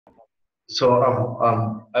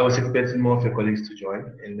I was expecting more of your colleagues to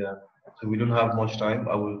join, and so we don't have much time.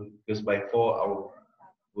 I will just by four. I will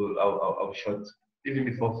shut even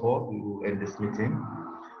before four. We will end this meeting.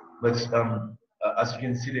 But as you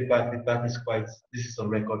can see, the path is quite. This is on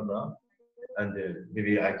record now, and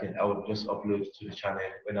maybe I will just upload to the channel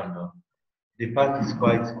when I'm done. The path is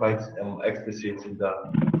quite explicit in the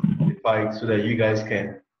fight, so that you guys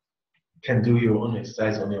can do your own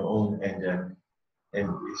exercise on your own, and it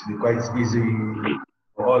will be quite easy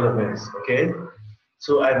for all of us. Okay,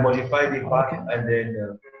 so I modified the path, Okay. and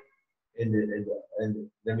then and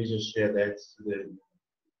let me just share that to the.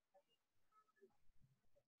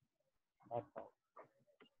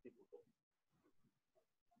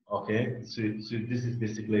 Okay, so this is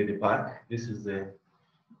basically the path. This is the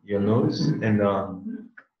your nose, and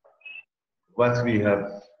what we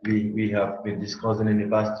have been discussing in the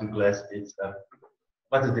past two classes is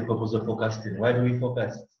what is the purpose of forecasting? Why do we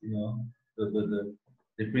forecast?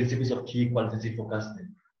 The principles of key qualitative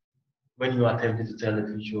forecasting. When you are attempting to tell the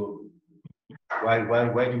future,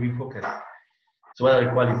 why do we focus? So what are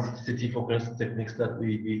the qualitative focus techniques that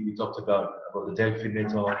we talked about the Delphi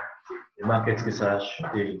method, the market research,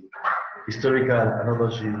 the historical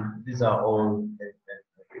analogy? These are all.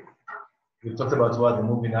 We talked about what the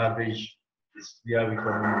moving average is. Where we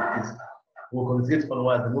from is. We'll concentrate on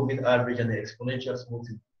what the moving average and the exponential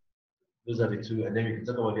smoothing. Those are the two, and then we can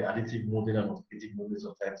talk about the additive model and multiplicative models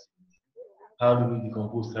of time series. How do we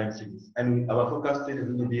decompose time series? And our forecasting is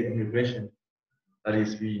going to be a regression. That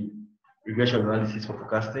is, we regression analysis for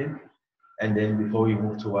forecasting, and then before we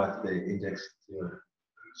move towards the index theory.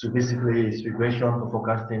 So basically, it's regression for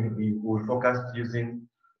forecasting. We will forecast using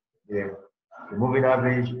the moving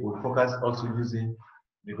average. We'll forecast also using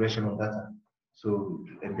regression on data. So,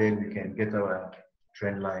 and then we can get our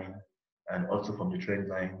trend line, and also from the trend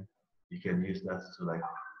line, you can use that to like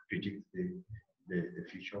predict the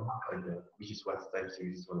future, and which is what time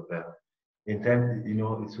series is all about. In time,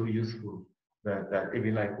 it's so useful that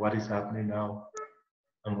even like what is happening now,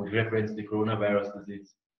 and with reference the coronavirus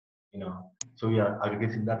disease, so we are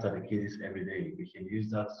aggregating data the cases every day. We can use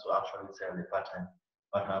that to actually tell the pattern,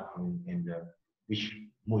 what happened in the which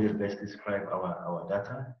model best describe our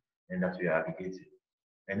data, and that we are aggregating.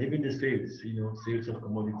 And even the sales, sales of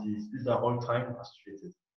commodities, these are all time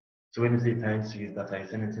associated. So when you say time series data,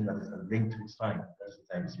 it's anything that is linked with time. That's the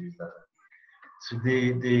time series data. So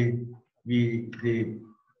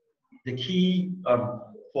the key for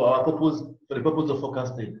the purpose of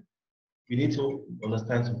forecasting, we need to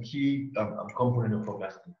understand some key component of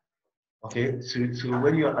forecasting. Okay, so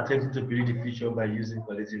when you are attempting to predict the future by using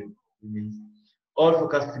qualitative means, all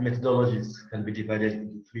forecasting methodologies can be divided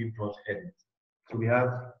into three broad headings. So we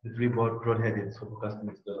have the three broad headings for forecasting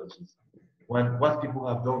methodologies. One, what people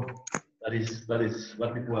have done. That is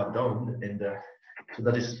what people have done, and so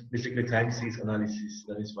that is basically time series analysis.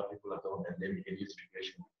 That is what people have done, and then we can use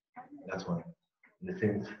regression. That's one. And the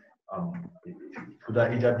things it could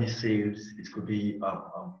either be sales, it could be the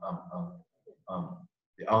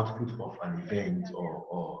output of an event,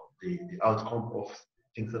 or the outcome of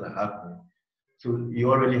things that are happening. So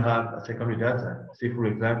you already have a secondary data. Say, for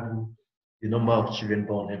example, the number of children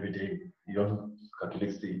born every day. You don't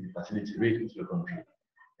calculate the fertility rate with your country.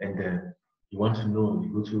 And then you want to know,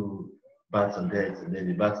 you go to births and deaths, and then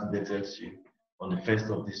the births and deaths tells you on the first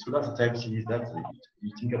of this. So that's the time series that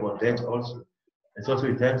you think about death also. It's also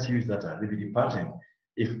a time series that maybe the pattern.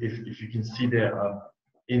 If you can see there,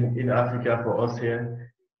 in Africa for us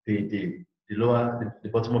here, the lower the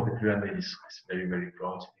bottom of the pyramid is very very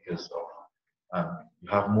broad because of you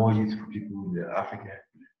have more youthful people in Africa,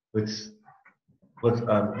 but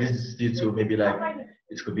this is due to maybe like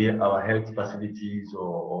it could be our health facilities,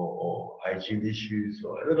 or hygiene issues,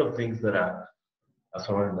 or a lot of things that are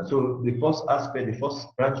surrounding that. So the first aspect, the first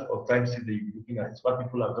branch of time series that you're looking at is what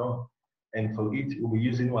people have done. And for it, we'll be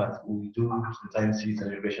using what? We'll do some time series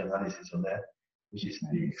and regression analysis on that, which is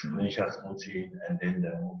the exponential smoothing and then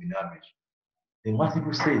the moving average. Then what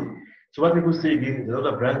people say. So what people say again is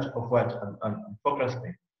another branch of what I'm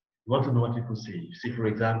forecasting. You want to know what people say. You see, for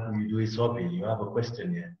example, you do a survey, you have a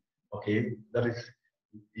question here. Okay, that is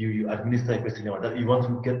you administer a questionnaire that you want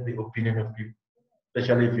to get the opinion of people,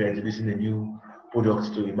 especially if you're introducing a new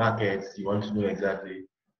product to the market. You want to know exactly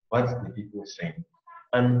what the people are saying.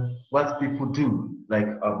 And what people do, like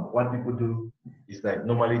what people do is like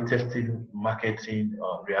normally testing, marketing,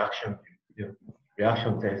 reaction,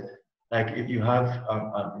 reaction test. Like if you have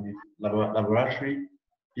in the laboratory,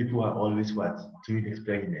 people are always what doing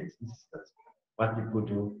experiments. That's what people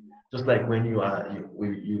do. Just like when you are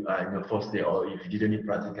in your first year, or if you did any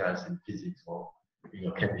practicals in physics or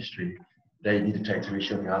chemistry, Then you need the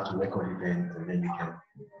titration, you have to record events, and then you can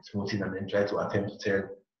smooth in and then try to attempt to tell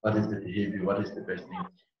what is the behavior, what is the best thing.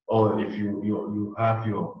 Or if you have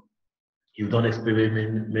you've done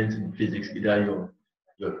experiments in physics, either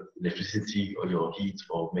your electricity or your heat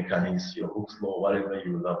or mechanics, your Hooke's law, whatever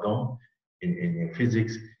you will have done in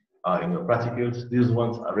physics, in your practicals, these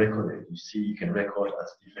ones are recorded. You see, you can record at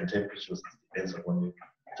different temperatures, it depends upon the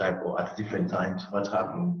type, or at different times, what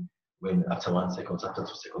happened when after 1 second, after 2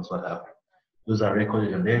 seconds, what happened. Those are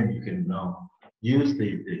recorded, and then you can now use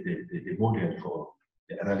the model for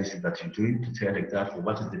the analysis that you're doing to tell exactly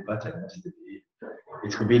what is the pattern, what is the behavior.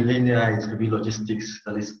 It could be linear, it could be logistics,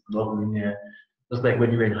 that is not linear. Just like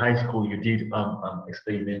when you were in high school, you did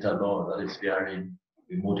experimental law, that is very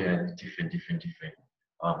model, different.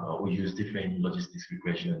 We use different logistics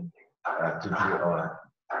regression to do our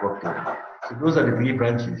workflow. So those are the three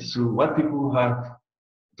branches. So what people have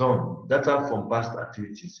done, data from past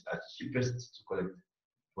activities are cheapest to collect,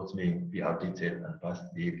 what may be outdated and past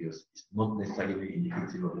behaviors. It's not necessarily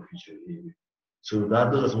indicative of the future behavior. So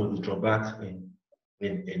those are some of the drawbacks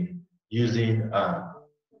in using data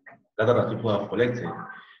that people have collected.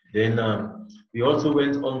 Then we also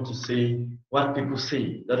went on to say what people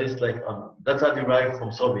say. That is like data derived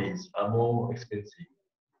from surveys are more expensive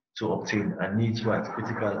to obtain and need what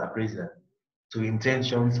critical appraisal. So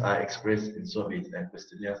intentions are expressed in surveys and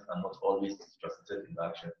questionnaires are not always translated into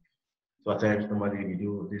action. So at times normally we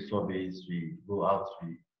do these surveys, we go out,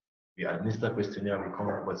 we administer questionnaire, we come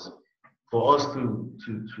up, but for us to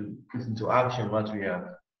put into action what we have,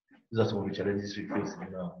 these are some of the challenges we face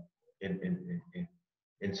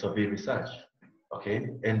in survey research. Okay,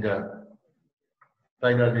 and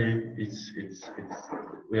finally, it's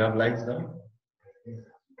we have lights now.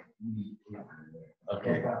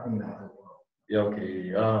 Okay. Yeah.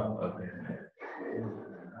 Okay. Okay.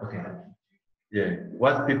 Okay. Yeah.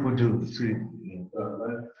 What people do to.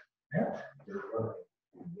 Yeah.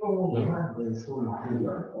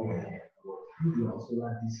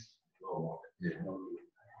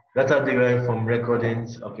 Data derived from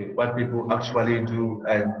recordings. Okay, what people actually do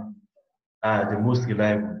and the most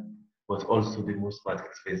reliable, but also the most part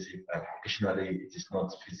expensive, and occasionally it is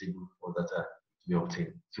not feasible for data to be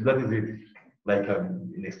obtained. So that is it, like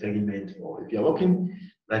an experiment, or if you're working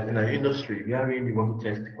like in an industry wherein you want to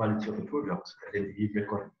test the quality of a product and then you give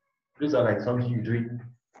record. Those are like something you're doing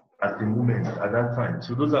at the moment, at that time.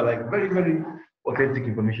 So those are like very, very authentic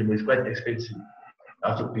information, but it's quite expensive. You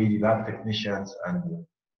have to pay the lab technicians and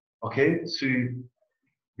okay, so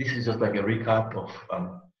this is just like a recap of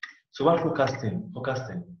so what forecasting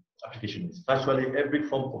application is. Actually, every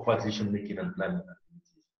form of decision making and planning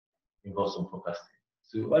activities involves some forecasting.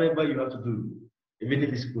 So whatever you have to do, even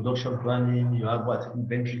if it's production planning, you have what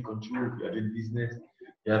inventory control, you are doing business,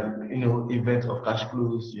 you have event of cash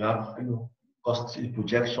flows, you have cost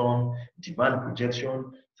projection, demand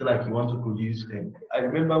projection. So like you want to produce. I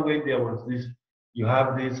remember when there was this, you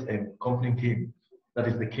have this company came, that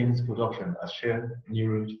is the King's production, as shared New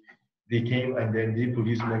Road. They came and then they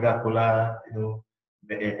produced Mega Cola, you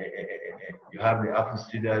have the apple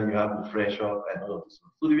cider, you have the fresh up and all of this.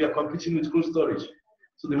 So we are competing with cold storage.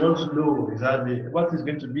 So they want to know exactly what is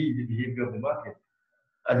going to be the behavior of the market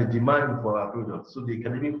and the demand for our products. So they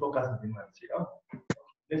can even forecast the demand. Say, oh,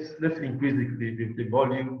 let's increase the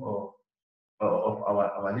volume of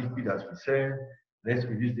our liquid that we sell. Let's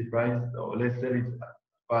reduce the price, or let's sell it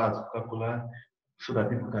as Coca-Cola, so that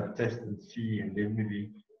people can test and see, and then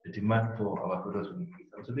maybe the demand for our products will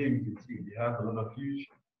increase. And today you can see they have a lot of huge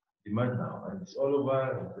demand now, and it's all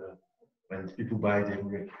over, and people buy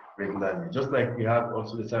them regularly. Just like we have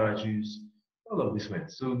also the Sarah juice, all of this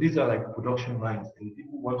went. So these are like production lines, and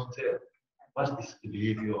people want to tell what is the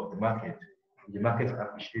behavior of the market. The market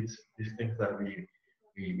appreciates these things that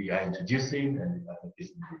we are introducing and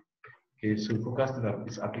advocating. Okay, so forecasting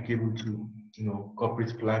is applicable to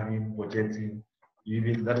corporate planning, budgeting.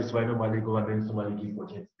 Even that is why normally governments normally give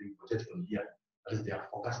budget for the year. That is, they are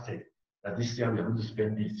forecasted that this year we are going to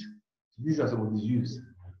spend this. So these are some of the use.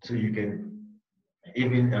 So you can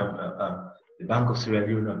even the Bank of Sierra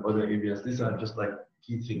Leone and other areas. These are just like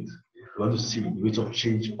key things. You want to see the rate of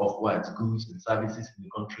change of what goods and services in the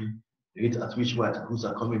country, the rate at which what goods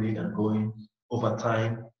are coming in and going over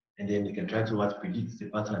time, and then you can try to predict the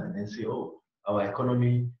pattern and then say, oh, our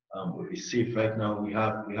economy is safe right now. We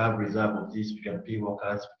have reserve of this. We can pay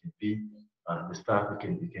workers. We can pay the staff.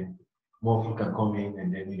 We can more people can come in,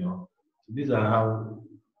 and then So these are how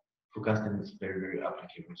forecasting is very, very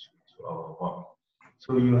applicable to our work.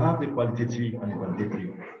 So you have the qualitative and the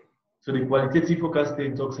quantitative. So the qualitative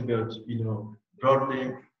forecasting talks about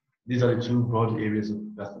broadly. These are the two broad areas of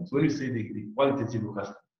forecasting. So when you say the qualitative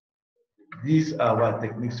forecasting, These are what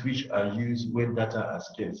techniques which are used when data are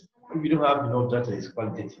scarce. If you don't have enough data, it's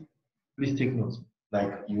qualitative. Please take note.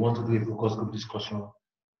 Like you want to do a focus group discussion,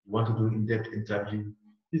 you want to do in-depth interview.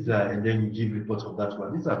 These are, and then you give reports of that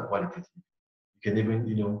one. These are qualitative. You can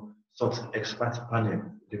even, sort expert panel,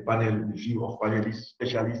 the panel review of panelists,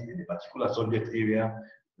 specialists in a particular subject area,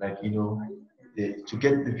 like, to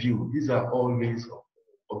get the view. These are all ways of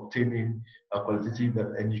obtaining a qualitative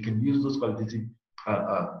that, and you can use those qualitative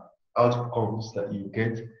outcomes that you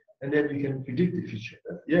get, and then you can predict the future.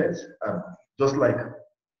 Yes, just like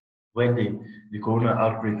when the corona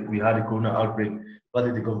outbreak, we had a corona outbreak, what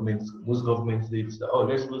did the government, most governments did, oh,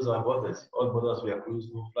 let's close our borders. All borders were closed,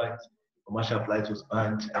 no flights, commercial flights was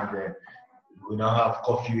banned, and we now have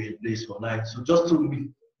curfew in place for night. So just to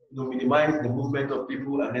minimize the movement of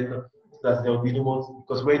people, and then so that there will be no more,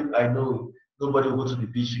 because when I know nobody will go to the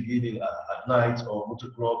beach again at night or go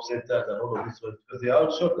to club centers and all of this because they are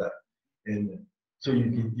all shut down. And so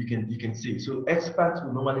you can see. So experts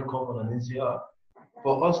will normally come on an NCR.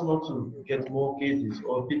 For us not to get more cases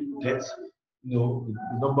or people deaths, the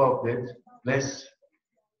number of deaths, let's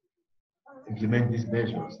implement these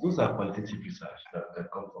measures. Those are qualitative research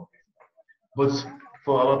that come from it. But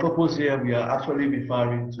for our purpose here, we are actually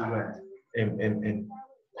referring to what? And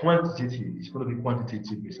quantitative. It's going to be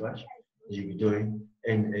quantitative research you'll be doing,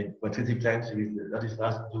 and quantitative time series that has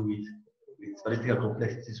to do with statistical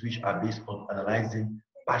complexities, which are based on analyzing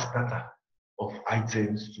past data of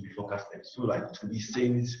items to be forecasted. So, like to be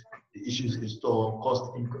sales, the issues in store, cost,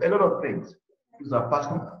 a lot of things. These are past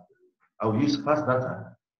data. I will use past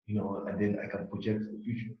data, and then I can project the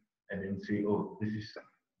future and then say, oh, this is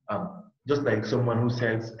just like someone who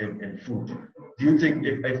sells food. Do you think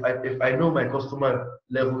if I know my customer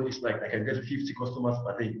level is like I can get 50 customers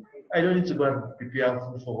per day, I don't need to go and prepare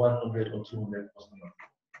food for 100 or 200 customers.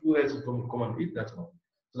 Who else is going to come and eat that one?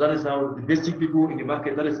 So that is how the basic people in the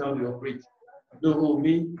market, that is how they operate. No, oh,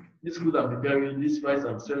 me, this food I'm preparing, this price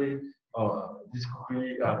I'm selling, this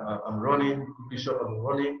cookery I'm running, cookery shop I'm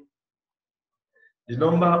running. The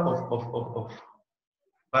number of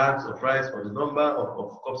bags of rice or the number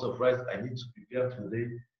of cups of rice I need to prepare today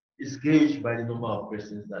is gauged by the number of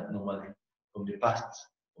persons that normally from the past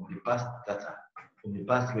data, from the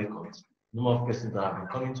past records, number of persons that have been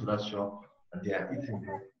coming to that shop and they are eating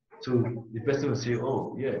there. So the person will say,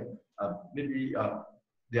 oh yeah, maybe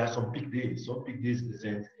there are some peak days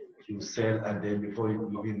present, he will sell, and then before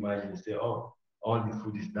you imagine, say, oh, all the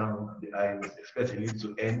food is down. I was expecting it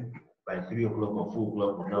to end by 3 o'clock or 4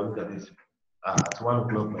 o'clock, but now look at this. At 1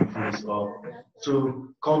 o'clock, my food is off. So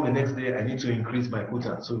come the next day, I need to increase my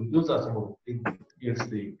quota. So those are some of the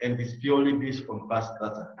things and it's purely based on past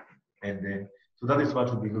data. And then, so that is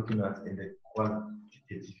what we'll be looking at in the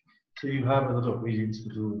quantitative. So you have a lot of reasons to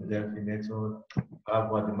do the Delphi method, have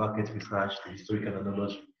what the market research, the historical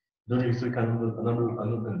analogy. The historical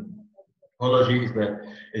analogy is that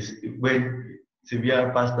is when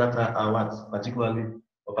severe past data are what particularly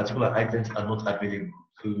or particular items are not available.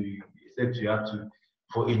 So except you have to,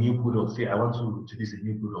 for a new product, say I want to introduce a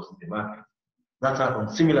new product in the market. Data on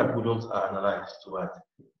similar products are analyzed to what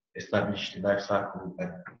establish the life cycle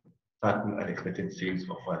and expected sales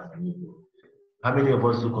of what a new product. How many of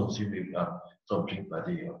us do consume something per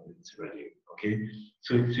day or okay?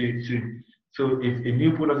 So if a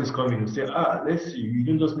new product is coming, you say, let's see, you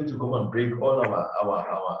don't just need to come and break all our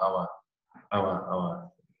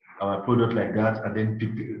product like that and then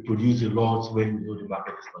produce a lot when we know the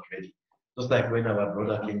market is not ready. Just like when our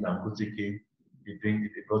brother came, Dangote came,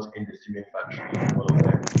 they brought in the cement factory, all of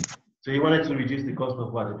that. So he wanted to reduce the cost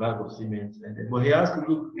of the bag of cement, and then, but he has to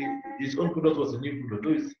look. His own product was a new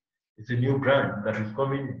product. It's a new brand that is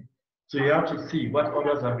coming in. So you have to see what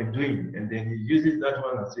others have been doing, and then he uses that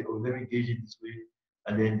one and say, "Oh, let me gauge it this way,"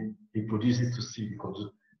 and then he produces to see because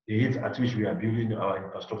the rate at which we are building our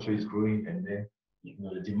infrastructure is growing, and then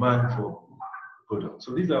the demand for products.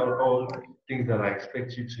 So these are all things that I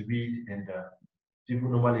expect you to read, and people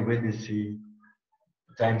normally when they see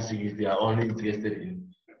time series, they are only interested in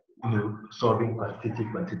solving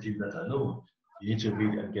quantitative data. No, you need to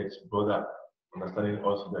read and get broader understanding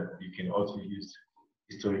also that you can also use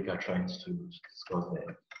historical trends to discuss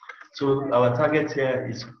them. So our target here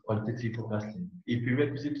is quantitative forecasting. A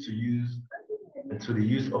prerequisite to use and so the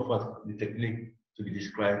use of what the technique to be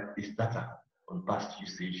described is data on past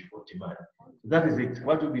usage for demand. So that is it.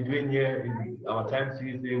 What we'll be doing here in our time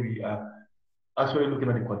series there, we are actually looking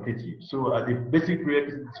at the quantitative. So the basic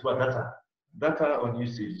prerequisite is what data. Data on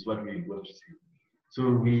usage is what we want to see. So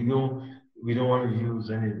we don't want to use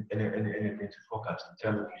anything to forecast to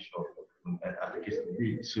tell the future as the case may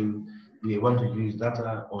be. So we want to use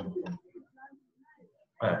data on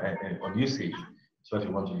on usage. It's what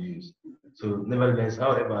you want to use. So nevertheless,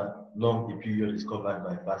 however long the period is covered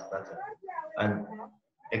by fast data and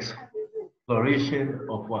exploration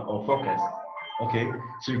of what or forecast. Okay,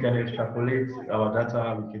 so you can extrapolate our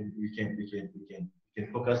data. We can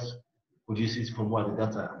focus produces from what the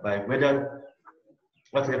data by whether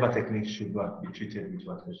whatever technique should be treated with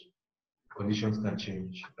what conditions can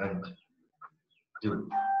change and do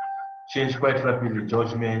change quite rapidly.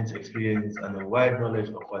 Judgment, experience, and a wide knowledge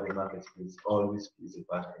of what the market is always plays a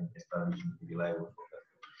part in establishing a reliable forecast.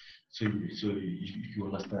 So you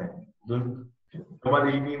understand. Don't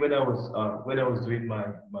normally me when I was doing my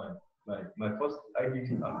first I did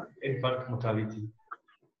infant mortality.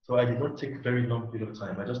 So I did not take very long period of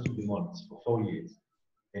time. I just took the months for 4 years,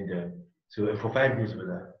 and so for 5 years with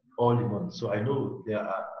that, all the months. So I know there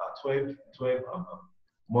are 12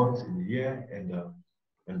 months in the year,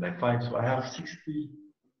 and by five, so I have 60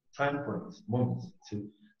 time points, months.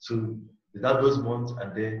 So without those months,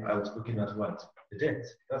 and then I was looking at what the debt.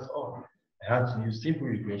 That's all. I had to use simple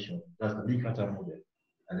regression. That's the Likata model,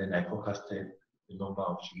 and then I forecasted the number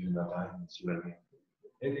of children that I in Sierra Leone.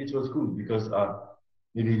 And it was good because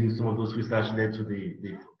maybe some of those research led to the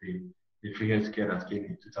free healthcare that came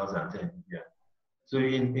in 2010. Yeah. So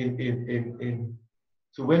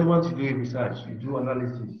so when once you do a research, you do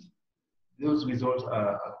analysis, those results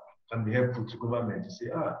can be helpful to government to say,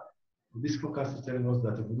 this forecast is telling us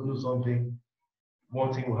that if we don't do something,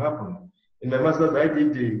 one thing will happen. In my master's, I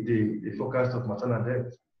did the forecast of maternal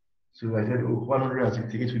death. So I said,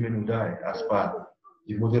 168 women will die as per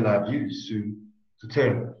the model I've used to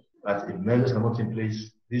tell that if measures are not in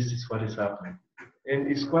place, this is what is happening.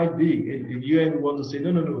 And it's quite big. The UN want to say,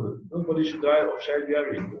 no, nobody should die of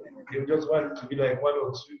childbearing. They just want it to be like 1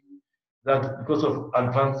 or 2. That because of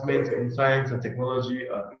advancement in science and technology,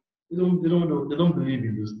 they don't believe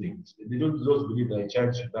in those things. They don't just believe that a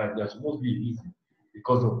child should die. That must be easy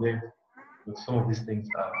because of them. But some of these things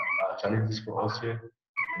are challenges for us here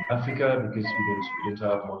in Africa because we don't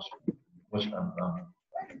have much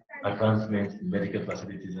advancement in medical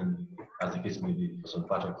facilities, and as the case may be for some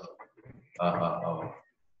part of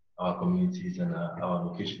our communities and our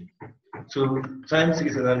location. So time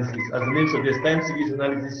series analysis, as the name suggests, time series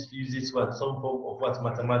analysis uses some form of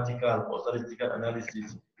mathematical or statistical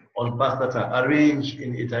analysis on past data arranged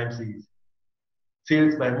in a time series.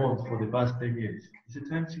 Sales by month for the past 10 years. It's a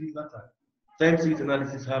time series data. Time series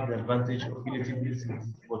analysis have the advantage of relatively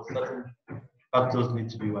simplicity, but certain factors need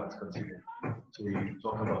to be considered. So we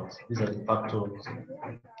talk about these are the factors.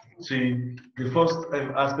 So the first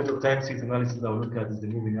aspect of time series analysis I will look at is the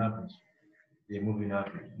moving average. The moving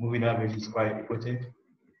average. Moving average is quite important.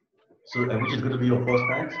 So which is going to be your first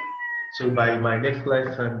time. So by my next slide,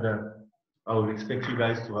 and I will expect you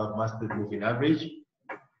guys to have mastered moving average.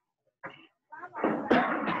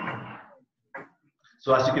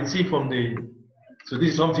 So as you can see from so this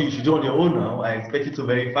is something you should do on your own now. I expect you to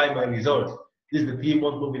verify my results. This is the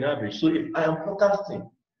 3-month moving average. So if I am forecasting,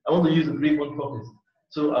 I want to use the 3-month forecast.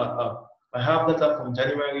 So I have data from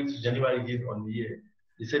January to January here on the year.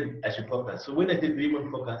 They said I should forecast. So when I did 3-month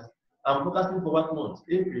forecast, I'm forecasting for what month?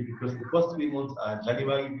 April, because the first 3 months are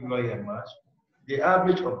January, February, and March. The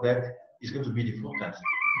average of that is going to be the forecast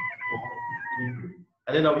for April.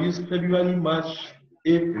 And then I'll use February, March,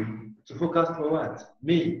 April to forecast for what?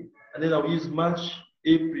 May. And then I'll use March,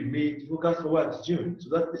 April, May to forecast for what? June. So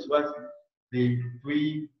that is what the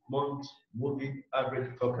 3-month moving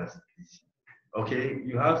average forecast is. Okay,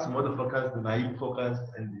 you have some other forecasts, the naive forecast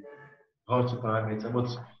and the Gaussian parameter, but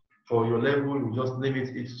for your level, you just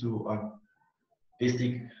limit it to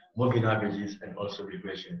basic moving averages and also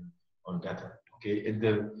regression on data. Okay,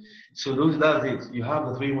 and so that's it. You have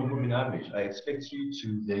the 3-month moving average. I expect you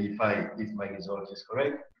to verify if my result is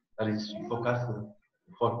correct. That is, you forecast the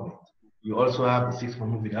fortnight. You also have the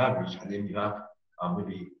 6-month moving average, and then you have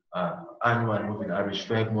maybe annual moving average,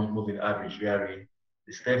 12-month moving average varying.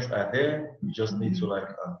 The steps are there. You just need to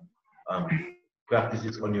practice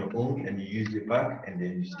it on your own, and you use the back, and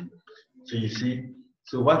then you see. So you see.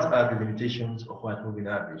 So what are the limitations of what moving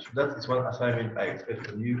average? That is one assignment I expect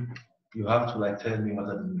from you. You have to tell me what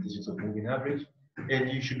are the limitations of moving average,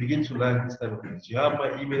 and you should begin to learn this type of things. You have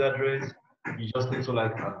my email address. You just need to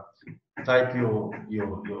type your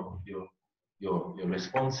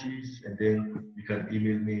responses, and then you can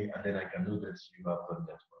email me, and then I can know that you have done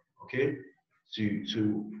that one. Okay. You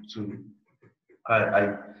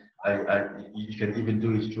can even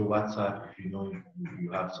do it through WhatsApp if you know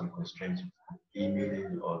you have some constraints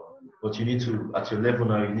emailing, but you need to, at your level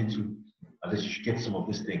now, you need to, at least you should get some of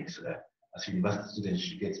these things. As university students, you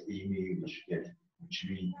should get email, you should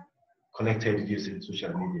be connected using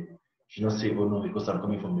social media. should not say, oh no, because I'm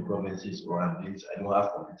coming from the provinces or I'm this, I don't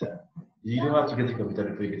have computer. You don't have to get a computer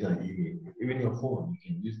before you get an email. Even your phone, you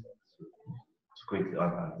can use that to create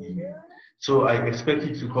an email. So I expect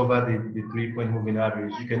you to cover the 3-point moving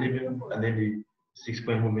average. You can even, and then the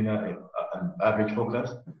 6-point moving average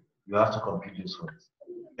forecast. You have to compute those ones.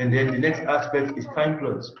 And then the next aspect is time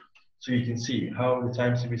plots. So you can see how the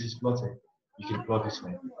time series is plotted. You can plot this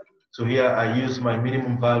one. So here I use my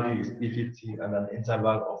minimum value is 350 and an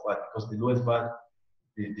interval of what? Because the lowest value,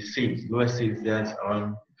 the sales, lowest sales there is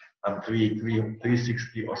around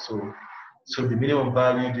 360 or so. So the minimum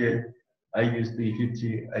value there, I use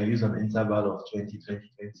 350, I use an interval of 20,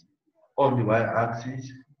 20, 20. On the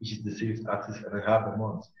y-axis, which is the sales axis, and I have the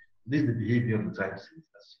months. This is the behavior of the time series,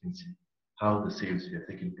 as you can see, how the sales are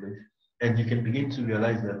taking place. And you can begin to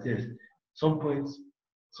realize that yes, some point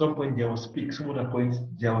there was peak, some other points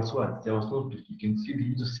there was what? There was no peak. You can see the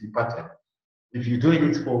industry pattern. If you're doing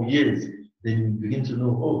it for years, then you begin to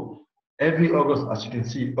know, oh, every August, as you can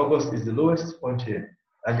see, August is the lowest point here,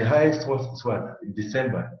 and the highest one is what? In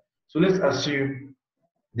December. So let's assume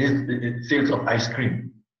this the sales of ice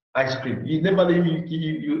cream. Ice cream. You never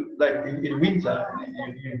you like in winter,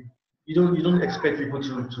 you don't expect people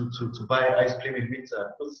to buy ice cream in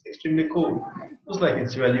winter because it's extremely cold. Just like in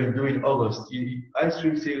Sierra Leone during August, ice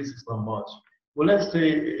cream sales is not much. Well, let's say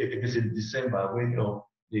if it's in December when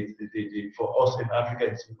for us in Africa,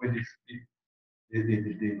 it's when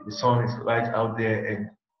the sun is right out there, and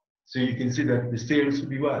so you can see that the sales will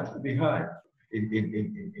be what? Will be high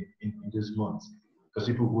in those months because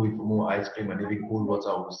people go in for more ice cream and even cold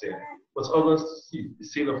water will sell. But August, see, the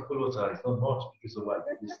sale of cold water is not much because of what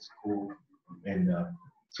this is cold, and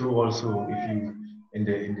so also if you in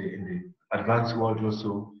the advanced world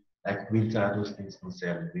also like winter, those things don't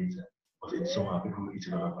sell in winter, but in summer people eat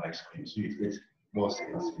a lot of ice cream, so it gets more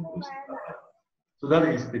sales in those. So that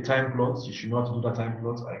is the time plots. You should not do the time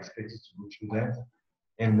plots. I expect you to go through that.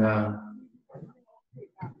 And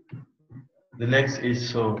the next is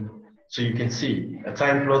so you can see a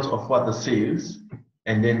time plot of what the sales,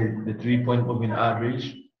 and then the 3-point moving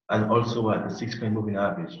average, and also what the 6-point moving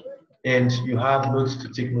average. And you have notes to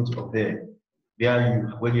take note of there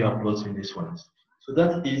when you are plotting these ones. So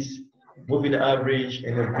that is moving average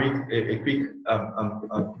and a quick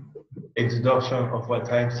introduction of what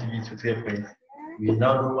time series with reference. We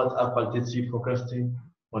now know what are qualitative forecasting,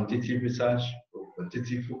 quantitative research, or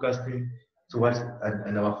quantitative forecasting. So what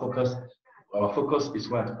and our focus is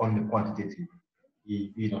what on the quantitative.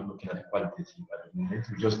 We're not looking at the qualitative at the moment.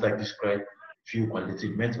 We just like describe few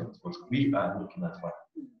qualitative methods, but we are looking at what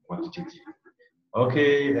quantitative.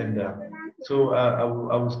 Okay, and so I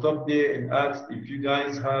will stop there and ask if you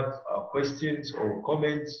guys have questions or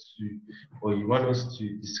comments, or you want us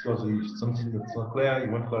to discuss something that's not clear,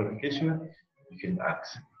 you want clarification, you can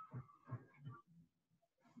ask.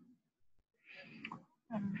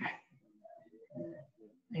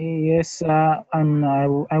 Yes, I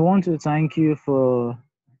want to thank you for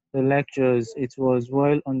the lectures. It was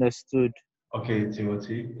well understood. Okay,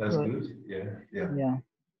 Timothy, that's good. Yeah.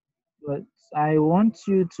 But I want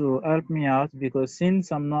you to help me out because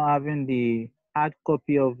since I'm not having the hard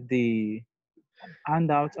copy of the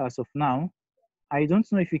handout as of now, I don't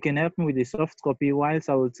know if you can help me with the soft copy whilst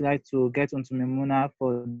I will try to get onto Memuna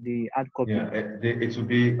for the hard copy. Yeah, it will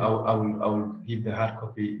be, I will give the hard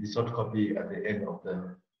copy, the soft copy at the end of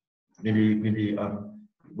the, maybe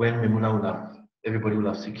when Memuna will have, everybody will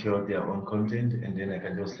have secured their own content, and then I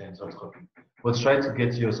can just send soft copy. But try to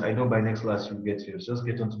get yours. I know by next class you'll get yours. Just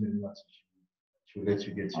get onto Memuna. She'll let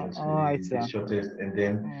you get yours, the shortest, and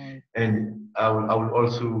then and I will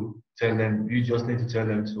also tell them, you just need to tell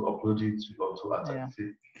them to upload it to attack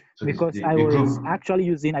it. So because I was actually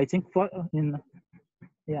using, I think okay,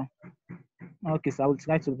 so I will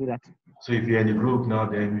try to do that. So if you're in the group now,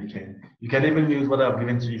 then you can even use what I've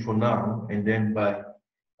given to you for now, and then by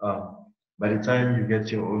the time you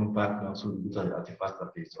get your own back now, so you do it at a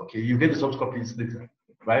faster pace. Okay, you get the soft copies later,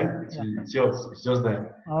 right? It's yours. It's just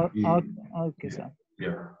that. Okay, sir.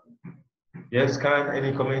 Yeah. Yes, Khan,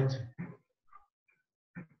 any comment?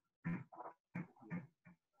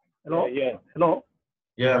 Hello? Yeah. Hello?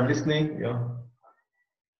 Yeah, I'm listening. Yeah.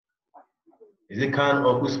 Is it Khan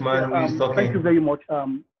or Usman who is talking? Thank you very much.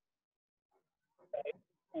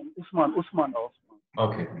 Usman.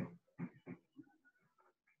 Okay.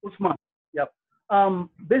 Usman, yeah.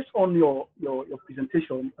 Based on your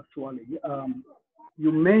presentation, actually,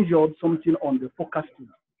 you measured something on the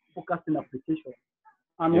forecasting application.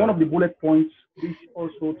 And one of the bullet points, this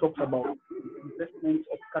also talks about investment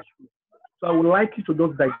of cash flow. So I would like you to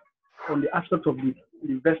just dive on the aspect of the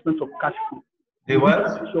investment of cash flow. The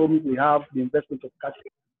what? Show me we have the investment of cash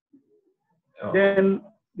flow. Then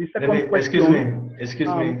the second question. Excuse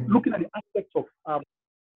me. Looking at the aspects of.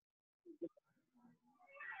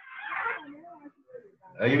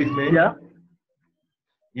 Are you with me? Yeah.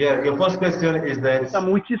 Yeah. Your first question is that.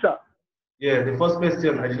 I'm with you, sir. Yeah. The first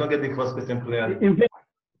question. I did not get the first question clearly.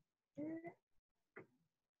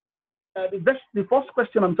 The first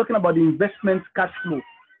question, I'm talking about the investment cash flow.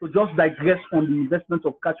 So just digress on the investment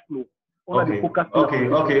of cash flow. Okay.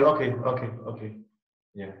 Okay.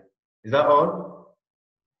 Yeah. Is that all?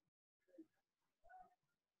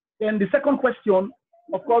 Then the second question,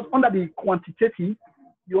 of course, under the quantitative,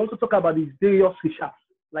 you also talk about the various research,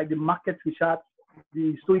 like the market research,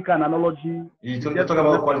 the historical analogy. You talk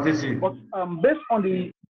about qualitative. But based on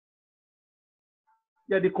the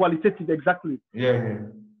qualitative, exactly. Yeah.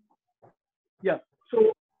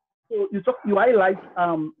 So you highlight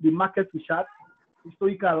the market research,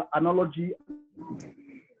 historical analogy.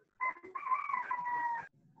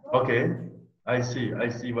 Okay, I see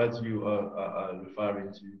what you are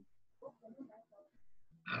referring to.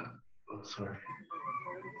 Oh, sorry.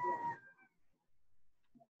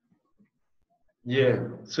 Yeah.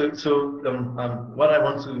 So what I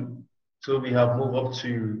want to, so we have moved up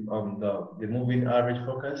to the moving average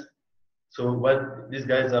forecast. So what these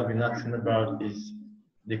guys have been asking about is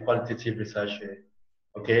the qualitative research here.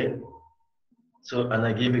 Okay. So, and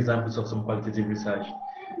I gave examples of some qualitative research.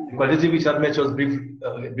 The qualitative research methods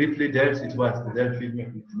briefly dealt with what the Delphi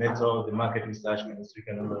method, the market research, and the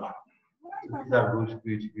historical analogy. So these are good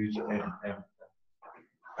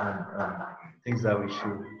and things that we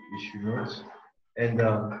should note. And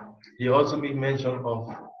he also made mention of.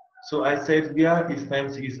 So I said, where is time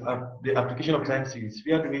series? The application of time series.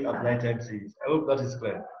 Where do we apply time series? I hope that is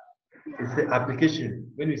clear. It's the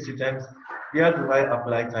application. When you see times, where do I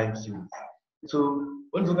apply time series? So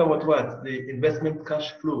when you talk about what? The investment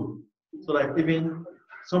cash flow. So like even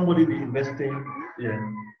somebody be investing,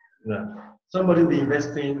 somebody be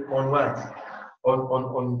investing on what?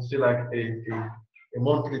 On say like a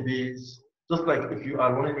monthly base. Just like if you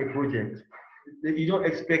are running a project, you don't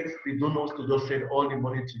expect the donors to just send all the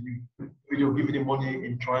money to you. They'll give you the money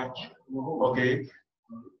in tranche. Okay.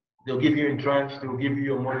 They'll give you in tranche, they'll give you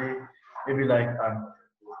your money, maybe like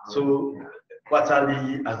so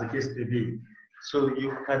quarterly as the case may be. So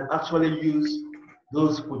you can actually use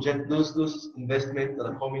those those investments that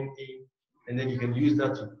are coming in, and then you can use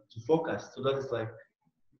that to forecast. So that is like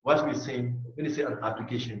what we're saying when you say an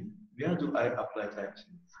application, where do I apply time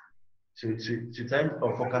to time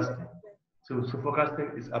or forecasting? So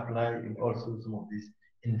forecasting is applied in also some of these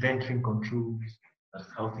inventory controls. That's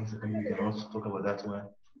how things are coming. We can also talk about that one.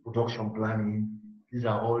 Production planning. These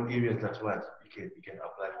are all areas that what we can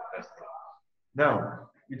apply forecasting. Now,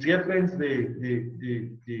 it reference the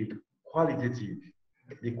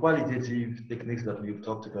qualitative techniques that we've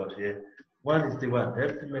talked about here. One is the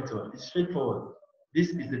Delphi method. It's straightforward. This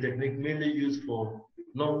is the technique mainly used for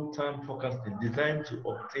long-term forecasting, designed to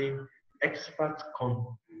obtain expert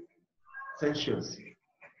consensus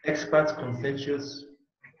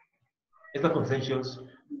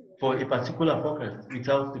for a particular forecast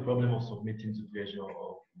without the problem of submitting to pressure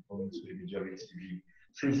or conforming to a majority view.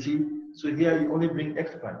 So you see, so here you only bring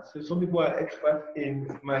experts. So some people are experts in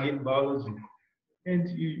marine biology, and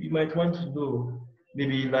you might want to know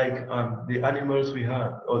maybe like the animals we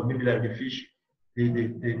have, or maybe like the fish,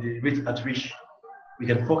 the rate at which we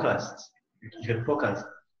can forecast. You can forecast.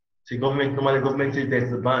 So normally government says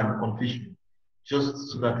there's a ban on fishing,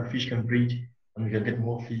 just so that the fish can breed and we can get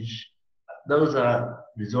more fish. Those are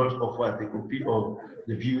results of what they could be, or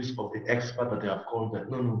the views of the expert that they have called that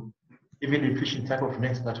no, even the fishing type of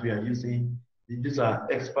nets that we are using, these are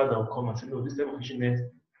experts that will come and say, no, this type of fishing net,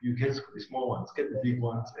 you get the small ones, get the big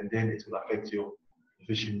ones, and then it will affect your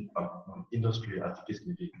fishing industry as the case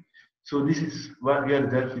may be. So this is where the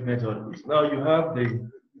Delphi method is. Now you have the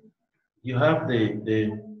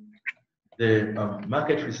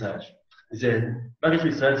market research. The market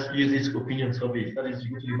research uses opinion surveys. That is,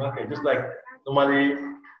 you go to the market, just like normally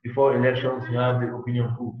before elections, you have the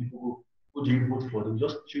opinion pool. People who do you vote for? They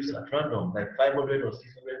just choose at random, like 500 or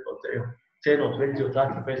 600 or 10 or 20 or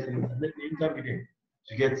 30 persons. Let the interview them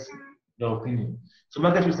to get the opinion. So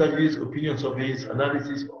market research uses opinion surveys,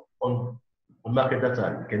 analysis on market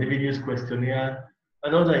data. You can even use questionnaire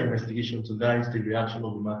and other investigation to guide the reaction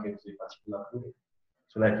of the market to a particular product.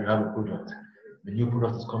 So like you have a product, the new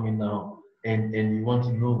product is coming now, and you want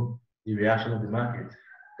to know the reaction of the market.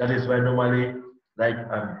 That is why normally, like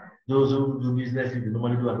those who do business, they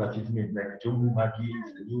normally do advertisement, like Jumbo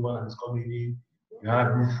Maggies, the new one is coming in. You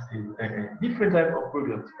have this different type of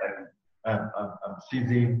products, like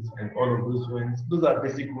seasons and all of those ones. Those are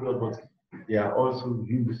basic products, but they are also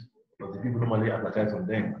used for because the people normally advertise on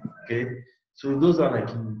them. Okay, so those are like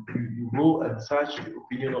you go and search the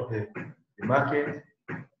opinion of the market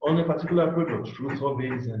on a particular product through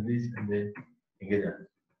surveys and this, and then you get that.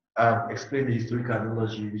 I've explained the historical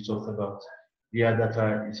analogy which talks about where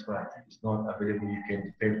data is right, it's not available, you can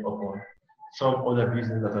depend upon some other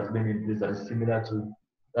business that has been in place that is similar to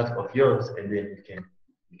that of yours, and then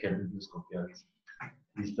you can do those comparisons.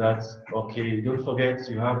 Is that okay? Don't forget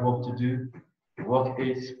you have work to do. The work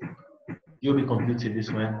is you'll be completing this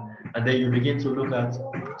one, and then you begin to look at,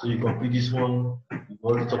 so you complete this one, you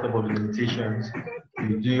want to talk about the limitations,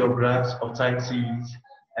 you do your graphs of time series,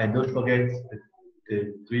 and don't forget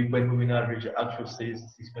the 3-point moving average, actual sales,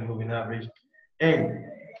 6-point moving average. And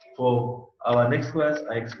for our next class,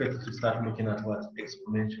 I expect you to start looking at what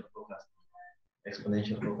exponential forecasting.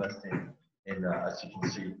 And as you can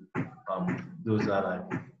see, those are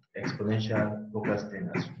like exponential forecasting.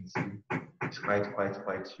 As you can see, it's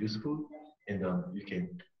quite useful, and you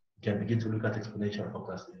can begin to look at exponential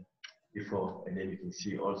forecasting before, and then you can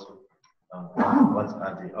see also what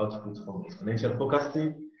are the outputs from exponential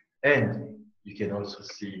forecasting, and you can also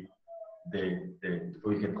see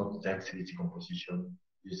before you can come to time series decomposition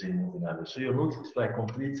using moving average. So your notes is like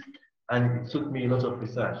complete, and it took me a lot of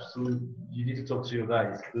research. So you need to talk to your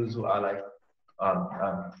guys, those who are like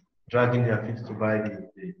dragging their feet to buy the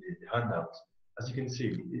handouts. As you can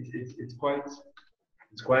see, it's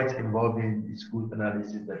quite involving. It's good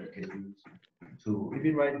analysis that you can use to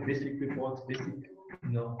even write basic reports,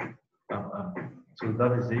 so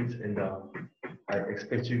that is it, and I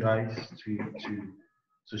expect you guys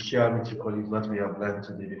to share with your colleagues what we have learned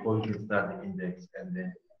today before we can start the index and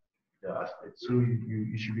then the aspects. So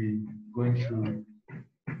you should be going through.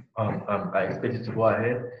 I expect you to go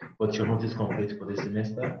ahead, but your note is complete for this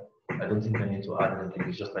semester. I don't think I need to add anything.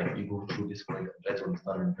 It's just like you go through this point and try to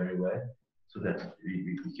understand it very well, so that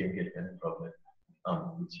we can get any problem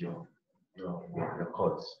with your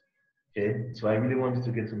codes. Okay, so I really want you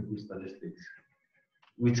to get some good statistics.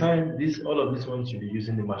 With time, all of these ones should be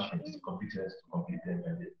using the machines, computers to complete them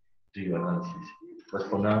and do your analysis. But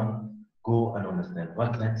for now, go and understand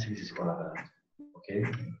what time series is all about. Okay,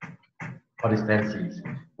 what is time series?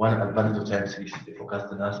 One advantage of time series is the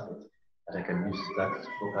forecasting aspect, and I can use that to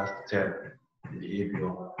forecast to tell the behavior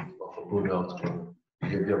of a product or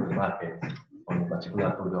behavior of the market on a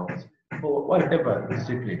particular product or whatever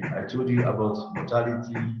discipline. I told you about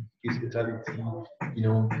mortality, case fatality.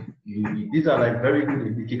 These are like very good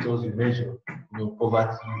indicators you measure.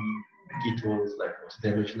 Poverty indicators like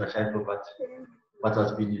generation of child poverty, what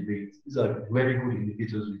has been the rate. These are very good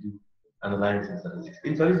indicators we do analyzing statistics.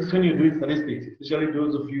 In statistics, when you do statistics, especially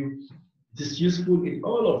those of you, it is useful in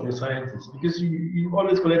all of your sciences because you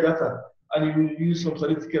always collect data and you use some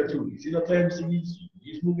statistical tools. Either time series,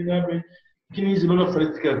 you use moving average. You can use a lot of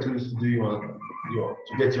statistical tools to do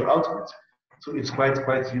to get your output. So it's quite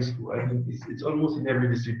useful. I mean, it's almost in every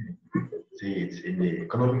discipline. Say it's in the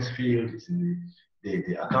economics field, it's in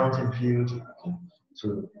the accounting field.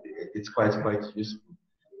 So it's quite useful.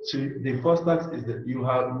 So the first task is that you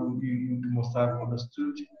must have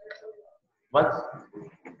understood what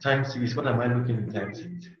time series. What am I looking in time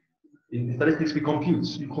series? In statistics, we compute.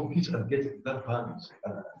 You compute and get that values.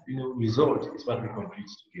 Result is what we compute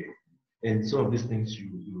to get. And some of these things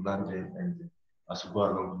you learn them, and as you go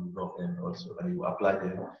along, you drop them also, and you apply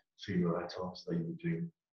them to your write-ups that you're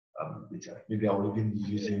doing. Maybe I will even be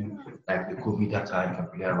using like the COVID data. I can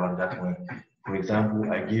play around that one. For example,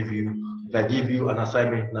 if I give you an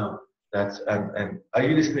assignment now, that's and are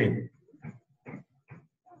you listening?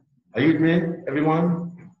 Are you with me,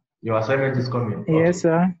 everyone? Your assignment is coming. Okay. Yes,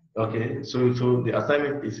 sir. Okay, so the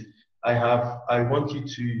assignment is I want you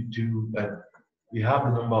to do. We have the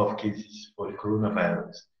number of cases for the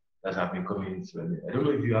coronavirus that have been coming into. I don't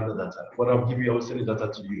know if you have the data. What I'll give you, I will send the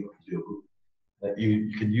data to you to your group.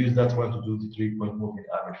 You can use that one to do the 3-point moving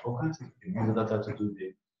average forecast. You can use the data to do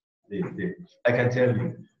the I can tell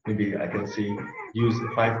you, maybe I can say use the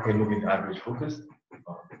 5-point moving average forecast,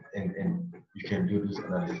 and you can do this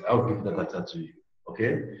analysis. I'll give the data to you.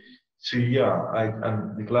 Okay. So yeah,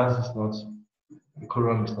 and the class is not, the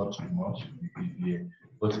curriculum is not too much,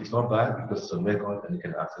 but it's not bad because it's a record and you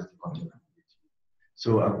can access the content.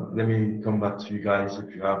 So let me come back to you guys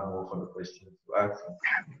if you have more further questions to ask.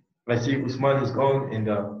 I see Usman is gone, and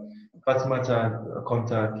Fatimata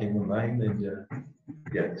contact came online, and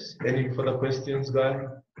yes. Any further questions, guys?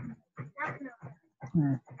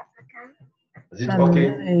 Is it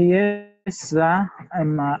okay? Yes, sir.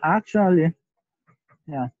 I'm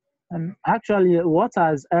actually, what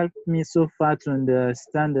has helped me so far to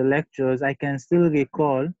understand the lectures, I can still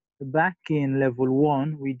recall back in level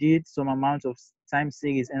 1, we did some amount of time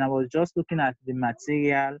series, and I was just looking at the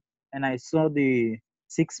material, and I saw the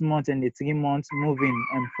 6 months and the 3 months moving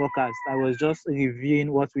and forecast. I was just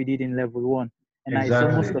reviewing what we did in level 1, and I saw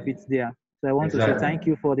most of Exactly. it there. So I want to say thank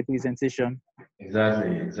you for the presentation.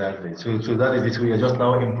 Exactly. So that is it. We are just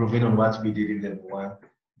now improving on what we did in level 1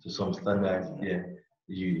 to some standards. Yeah,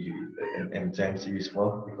 and time series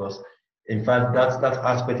work, because in fact that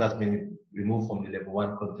aspect has been removed from the level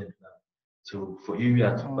 1 content now. So for you, you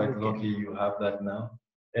are quite lucky you have that now.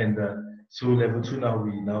 And so level 2 now,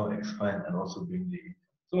 we now expand and also bring the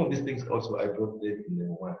some of these things also I brought them in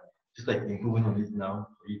level 1, just like improving on it now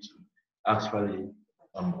for you to actually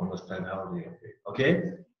understand how they operate. Okay?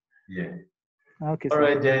 Yeah. Okay, All sir.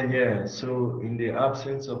 right then, yeah. So in the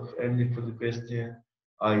absence of any further question,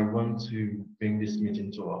 I want to bring this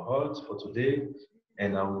meeting to a halt for today,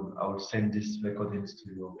 and I will send this recordings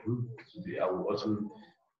to your group. I will also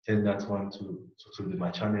send that one to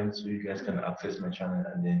my channel, so you guys can access my channel,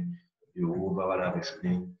 and then you go over what I've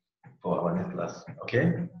explained for our next class. Okay?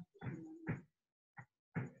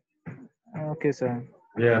 Okay, sir.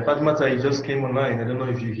 Yeah, Fatmata, you just came online. I don't know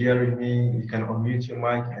if you're hearing me. You can unmute your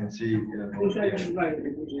mic and see.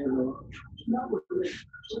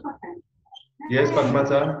 Yes,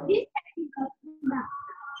 Fatmata.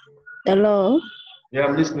 Hello. Yeah,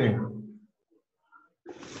 I'm listening.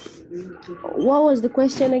 What was the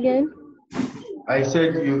question again? I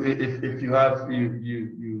said if you have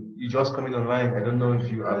you just coming online. I don't know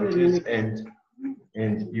if you have it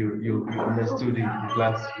and you understood the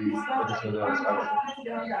class.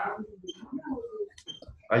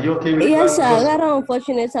 Are you okay with yes, class? sir.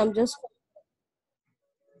 Unfortunate. I'm just.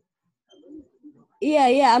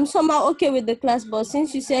 Yeah. I'm somehow okay with the class, but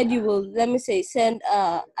since you said you will, let me say, send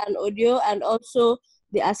an audio and also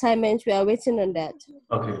the assignments, we are waiting on that.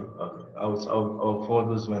 Okay. I'll forward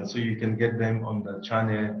those ones so you can get them on the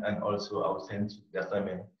channel, and also I'll send the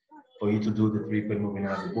assignment for you to do the 3-point moving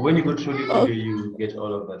average. But when you go through the audio, you get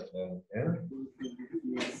all of that. Yeah.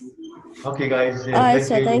 Okay, guys. Yeah, all right,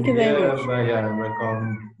 sir. Thank you very much. Yeah,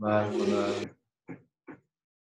 welcome.